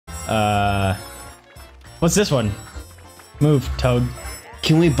What's this one? Move, Toad.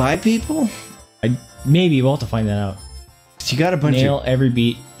 Can we buy people? Maybe we'll have to find that out. You got a bunch of... Nail every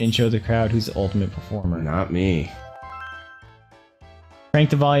beat and show the crowd who's the ultimate performer. Not me. Crank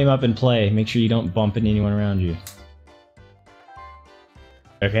the volume up and play. Make sure you don't bump into anyone around you.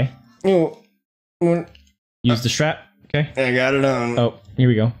 Okay. Oh. Use the strap. Okay. I got it on. Oh, here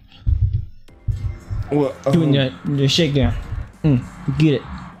we go. Doing the shakedown. Get it.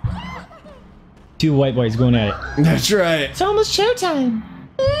 Two white boys going at it. That's right. It's almost showtime.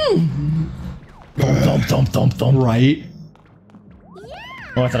 Thump, thump, thump, thump. Right.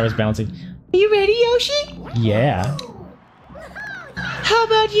 Oh, I thought I was bouncing. Are you ready, Yoshi? Yeah. How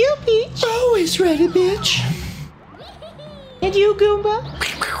about you, Peach? Always ready, bitch. And you, Goomba?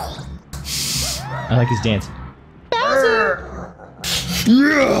 I like his dance. Bowser!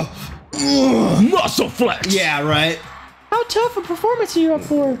 Yeah. Muscle flex! Yeah, right. How tough a performance are you up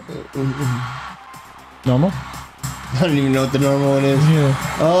for? Normal? I don't even know what the normal one is.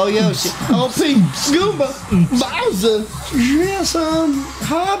 Yeah. Oh, Yoshi. Oh, Pink. Goomba. Bowser. Yes,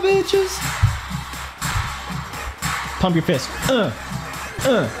 hi, bitches. Pump your fist.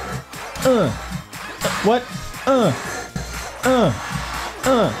 What?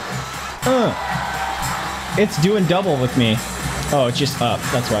 It's doing double with me. Oh, it's just up.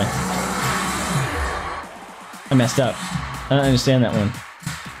 That's why. I messed up. I don't understand that one.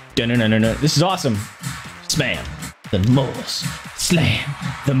 No. This is awesome. Spam the moles. Slam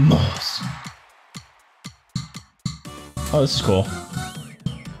the moles. Oh, this is cool.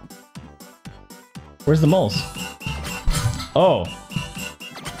 Where's the moles? Oh.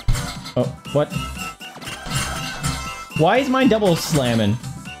 Oh, what? Why is mine double slamming?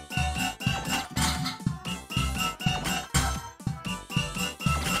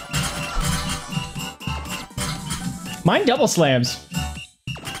 Mine double slams.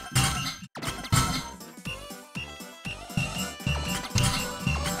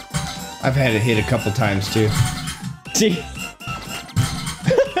 I've had it hit a couple times too. See?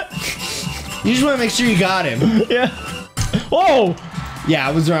 You just want to make sure you got him. Yeah. Whoa! Yeah,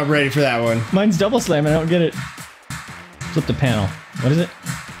 I was not ready for that one. Mine's double slamming. I don't get it. Flip the panel. What is it?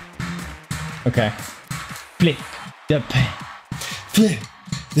 Okay. Flip the pan. Flip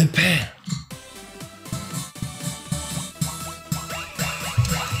the pan.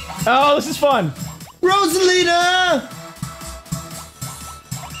 Oh, this is fun. Rosalina!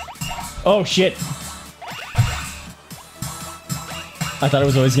 Oh, shit. I thought it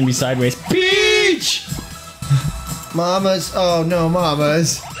was always going to be sideways. Peach! Mamas. Oh, no,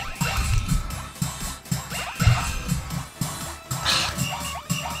 mamas.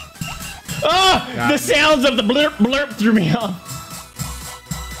 Ah! The sounds of the blurp blurp threw me off.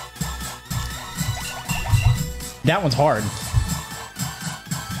 That one's hard.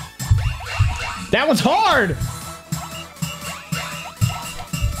 That one's hard!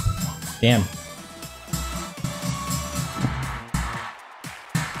 Damn.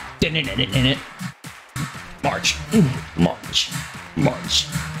 March. March. March.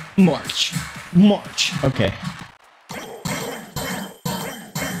 March. March. Okay.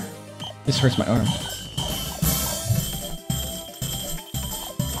 This hurts my arm.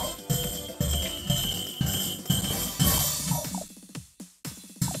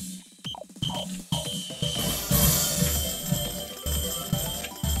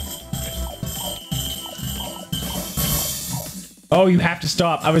 Oh, you have to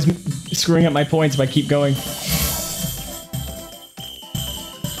stop. I was screwing up my points if I keep going.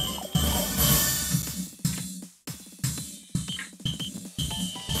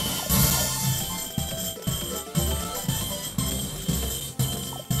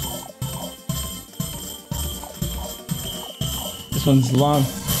 This one's long.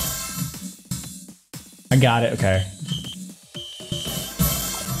 I got it. Okay.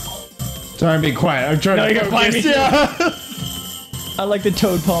 Sorry, I'm being quiet. I'm trying to find me. Yeah. I like the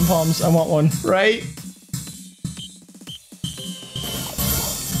toad pom-poms. I want one. Right?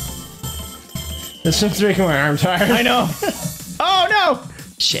 This one's making my arm tired. I know. Oh, no.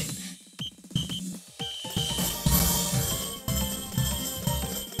 Shit.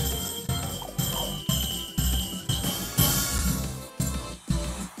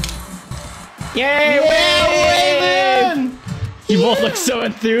 Yay, Wayman! You both look so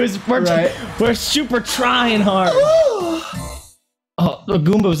enthused. We're super trying hard. Oh, the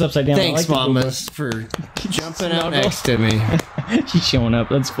Goomba's upside down. Thanks, I like mamas, for jumping out next to me. She's showing up.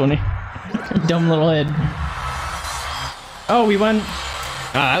 That's funny. Dumb little head. Oh, we won.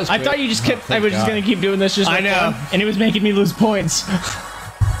 That was I thought you just kept. I was just gonna keep doing this. Just I know, and it was making me lose points.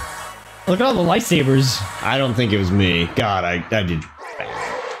 Look at all the lightsabers. I don't think it was me. God, I did.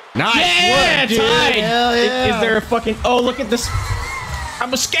 Nice. Yeah, work, dude. tied. Hell yeah. Is there a fucking... Oh, look at this.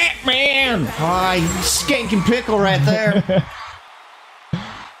 I'm a scat man. Oh, you skanking pickle right there.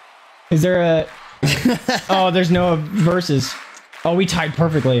 Is there a... Oh, there's no verses. Oh, we tied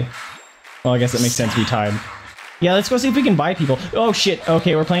perfectly. Well, I guess it makes sense we tied. Yeah, let's go see if we can buy people. Oh, shit.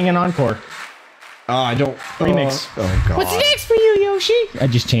 Okay, we're playing an encore. Oh, I don't... Remix. Oh, God. What's next for you, Yoshi? I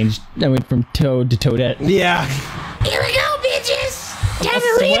just changed. I went from Toad to Toadette. Yeah. Here we go, bitches! Time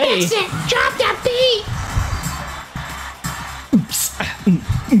to Sway. remix it! Drop that beat!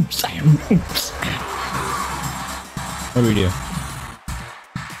 What do we do?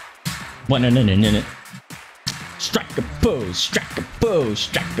 What? No. Strike a pose, strike a pose,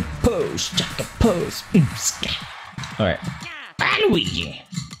 strike a pose, strike a pose. Alright. Luigi.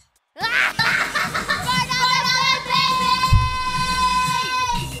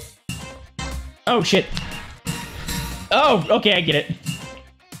 Oh shit. Oh, okay, I get it.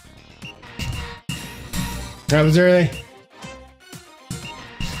 That was early.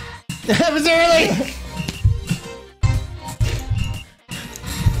 That was early.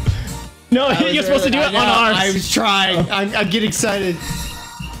 No, you're supposed to do it on ours. I was trying. I'm getting excited.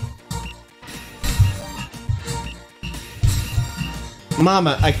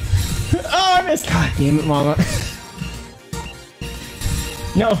 Mama, Oh, I missed. God damn it, Mama.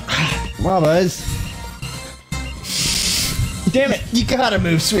 No. Mama's. Damn it. You gotta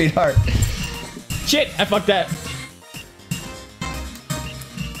move, sweetheart. Shit, I fucked that.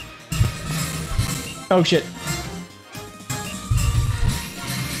 Oh shit.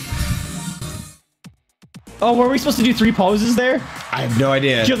 Oh, were we supposed to do 3 poses there? I have no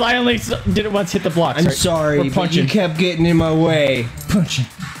idea. Because I only did it once, hit the block. I'm sorry, We're but punching. you kept getting in my way. Punching.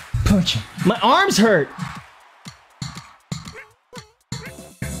 My arms hurt.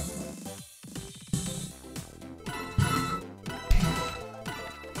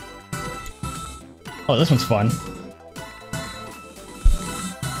 Oh, this one's fun.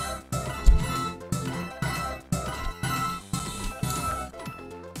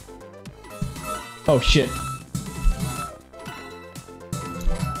 Oh shit.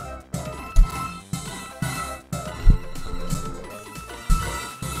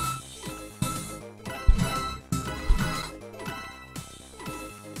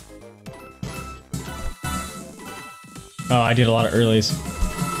 Oh, I did a lot of earlies.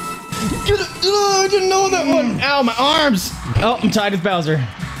 I didn't know that one. Ow, my arms. Oh, I'm tied with Bowser.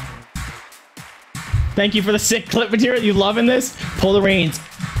 Thank you for the sick clip material. You loving this? Pull the reins.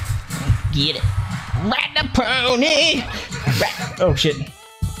 Get it. Ride the pony. Oh, shit.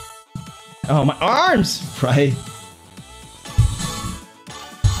 Oh, my arms. Right.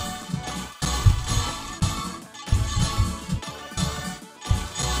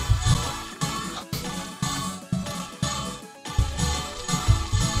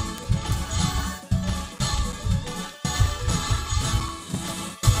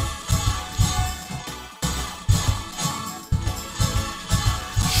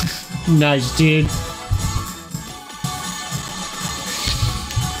 Nice, dude.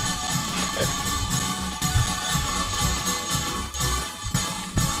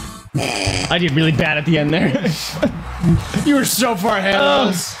 I did really bad at the end there. You were so far ahead of Oh,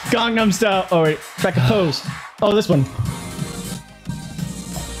 us. Gangnam style. Oh, wait. Back to pose. Oh, this one.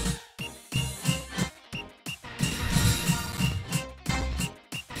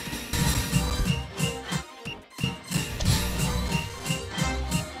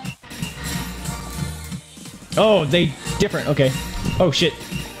 Oh, they different. Okay. Oh, shit.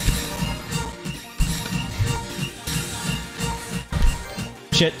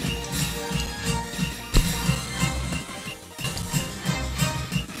 Shit.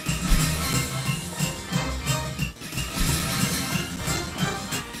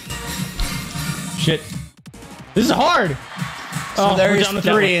 Shit. This is hard. So we're there's done with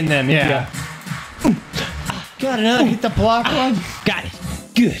that 3 one. in them, yeah. Got another hit the block one. Got it.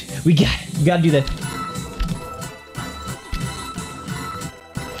 Good. We got it. We gotta do that.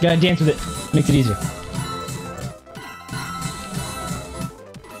 Gotta dance with it. Makes it easier.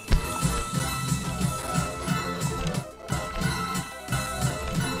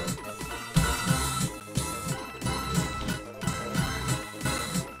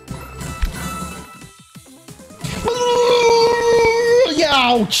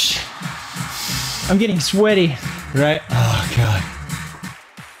 Ouch! I'm getting sweaty. Right? Oh, God.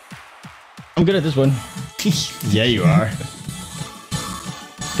 I'm good at this one. Yeah, you are.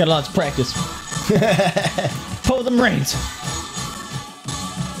 Got lots of practice. Pull them reins.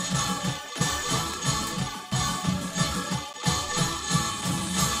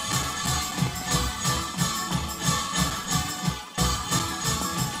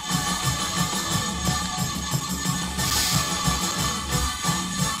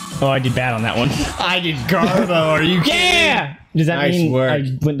 Oh, I did bad on that one. I did Garbo. Are you kidding? Yeah! Does that mean work. I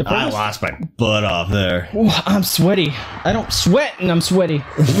went the first? I lost my butt off there. Ooh, I'm sweaty. I don't sweat and I'm sweaty.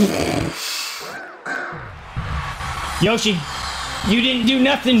 Yoshi, you didn't do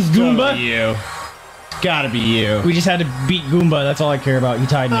nothing, Goomba. You. Gotta be you. We just had to beat Goomba. That's all I care about. He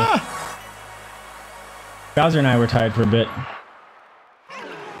tied me. Bowser and I were tied for a bit.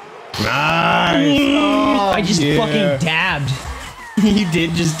 Nice. Oh, I just fucking dabbed. You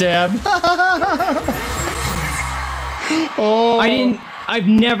did just dab. Oh. I've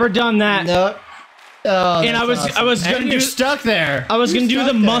never done that. No. Oh, And I was gonna and do you're stuck there. I was gonna do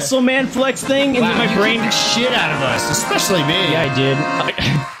the muscle man flex thing, and then my brain. the shit out of us, especially me. Yeah, I did.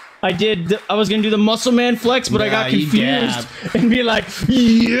 I did. I was gonna do the muscle man flex, but I got Nah, you confused and be like,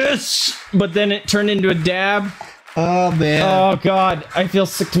 yes, but then it turned into a dab. Oh man. Oh god, I feel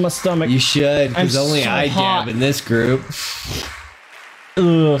sick to my stomach. You should, because I'm only so I hot. dab in this group.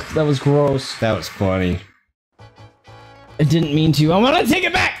 Ugh, that was gross. That was funny. I didn't mean to. I want to take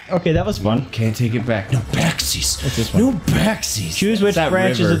it back. Okay, that was fun. Can't take it back. No backsies. What's this one? No backsies. Choose which That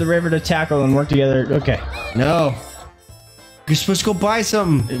branches river. of the river to tackle and work together. Okay. No. You're supposed to go buy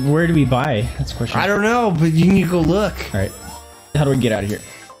something. Where do we buy? That's a question. I don't know, but you need to go look. All right. How do we get out of here?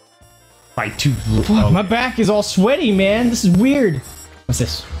 Buy two. My back is all sweaty, man. This is weird. What's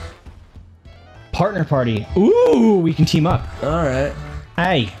this? Partner party. Ooh, we can team up. All right.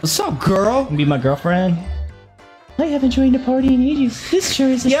 Hey, What's up, girl? be my girlfriend. I haven't joined a party in ages. This sure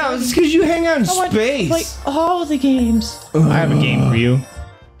is. Yeah, it's because you hang out in space. Like all the games. I have a game for you.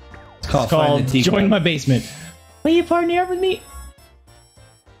 it's called Called Find the Teacup. Join My Basement. Will you partner up with me?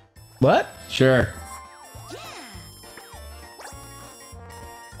 What? Sure.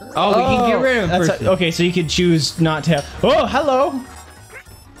 Oh, we can get rid of a person. Okay, so you could choose not to have. Oh, hello.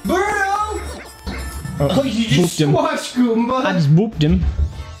 Birdo! Oh, You just booped him. squashed Goomba. I just booped him.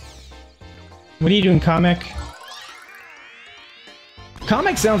 What are you doing, comic?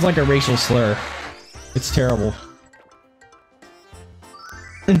 Comic sounds like a racial slur. It's terrible.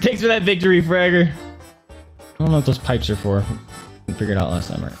 And thanks for that victory, Fragger. I don't know what those pipes are for. We figured it out last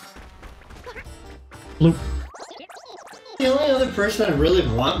time, right? Bloop. The only other person I really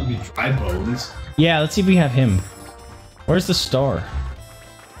want would be Dry Bones. Yeah, let's see if we have him. Where's the star?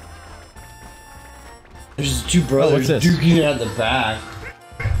 There's two brothers what's this? duking at the back.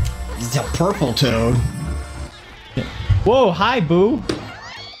 It's a purple toad. Whoa, hi, Boo.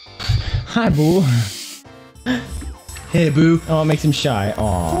 Hi, Boo. Hey, boo. Oh, it makes him shy.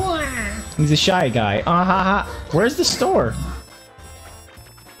 Aw. He's a shy guy. Ah ha ha. Where's the store?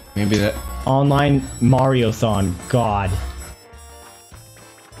 Maybe that. Online Mario-thon. God.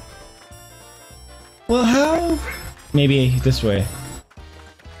 Well, how? Maybe this way.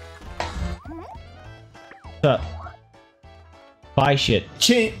 What's up? Buy shit.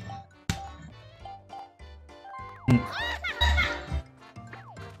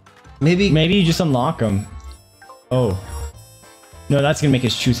 Maybe. Maybe you just unlock them. Oh. No, that's gonna make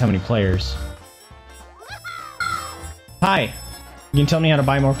us choose how many players. Hi. You can tell me how to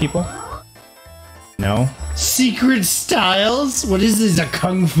buy more people? No. Secret styles? What is this? A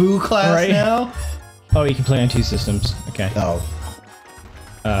kung fu class Right. now? Oh, you can play on 2 systems. Okay. Oh.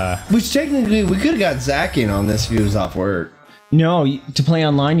 Which technically we could have got Zach in on this if he was off work. No, to play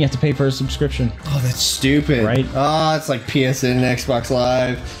online, you have to pay for a subscription. Oh, that's stupid. Right. Oh, it's like PSN and Xbox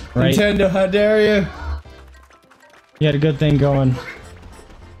Live. Right. Nintendo, how dare you? You had a good thing going.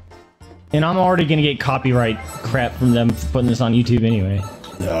 And I'm already gonna get copyright crap from them for putting this on YouTube anyway.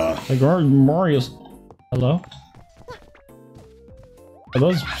 Like, Mario's... Hello? Are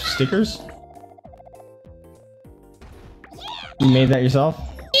those stickers? You made that yourself?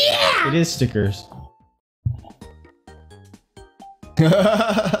 Yeah! It is stickers.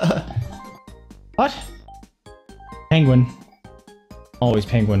 What? Penguin. Always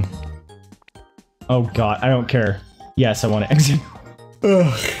penguin. Oh god, I don't care. Yes, I want to exit.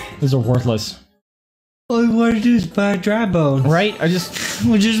 Ugh. These are worthless. All we want to do is buy dry bones. Right? I just...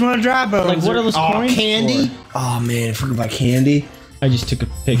 We just want dry bones. Like, what are those coins candy? for? Oh man, if we could buy candy. I just took a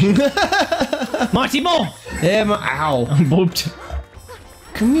picture. Monty Ball! Yeah, ow. I'm booped.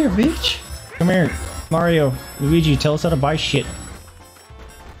 Come here, bitch. Come here. Mario, Luigi, tell us how to buy shit.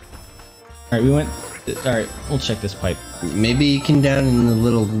 Alright, we went... Alright, we'll check this pipe. Maybe you can down in the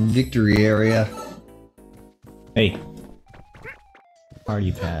little victory area. Hey.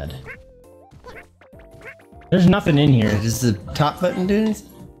 Party pad. There's nothing in here. Does the top button do anything?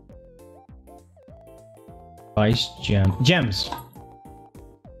 Vice gem. Gems!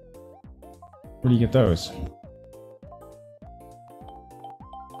 Where do you get those?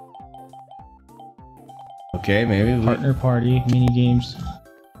 Okay, maybe. Partner party, mini games.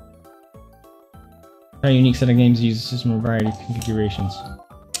 A unique set of games use a system of variety of configurations.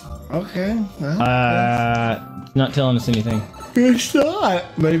 Okay. It's not telling us anything. It's not.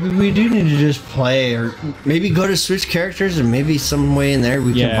 Maybe we do need to just play, or maybe go to Switch characters, and maybe some way in there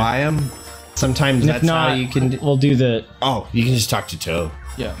we can buy them. Sometimes that's how you can. We'll do the. Oh, you can just talk to Toad.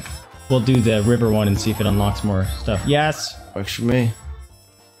 Yeah. We'll do the river one and see if it unlocks more stuff. Yes. Works for me.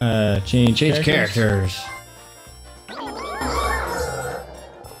 Change characters.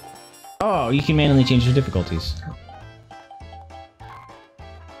 Oh, you can manually change the difficulties.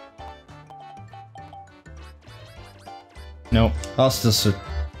 Nope. I'll still.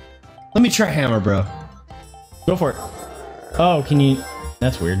 Let me try Hammer, bro. Go for it. Oh, can you?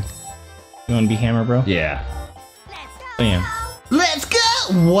 That's weird. You want to be Hammer, bro? Yeah. Bam. Let's go!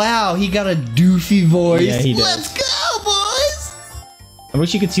 Wow, he got a doofy voice. Yeah, he does. Let's go, boys! I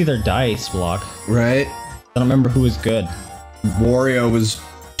wish you could see their dice block. Right? I don't remember who was good. Wario was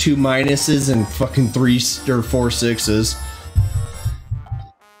 2 minuses and fucking 3 or 4 6s.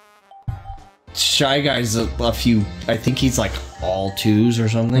 Shy Guy's a few. I think he's like all 2s or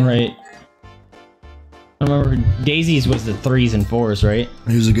something. Right. I remember Daisy's was the 3s and 4s, right?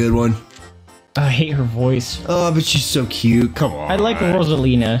 He was a good one. I hate her voice. Oh, but she's so cute. Come on. I like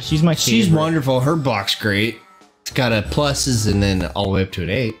Rosalina. She's my favorite. She's wonderful. Her block's great. It's got a pluses and then all the way up to an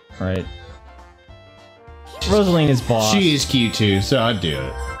 8. Right. Rosalina's boss. She is cute too, so I'd do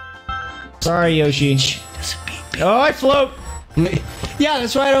it. Sorry, Yoshi. Oh, I float! Yeah,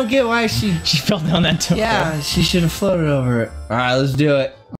 that's why I don't get why she She fell down that toad. Yeah, she should have floated over it. Alright, let's do it.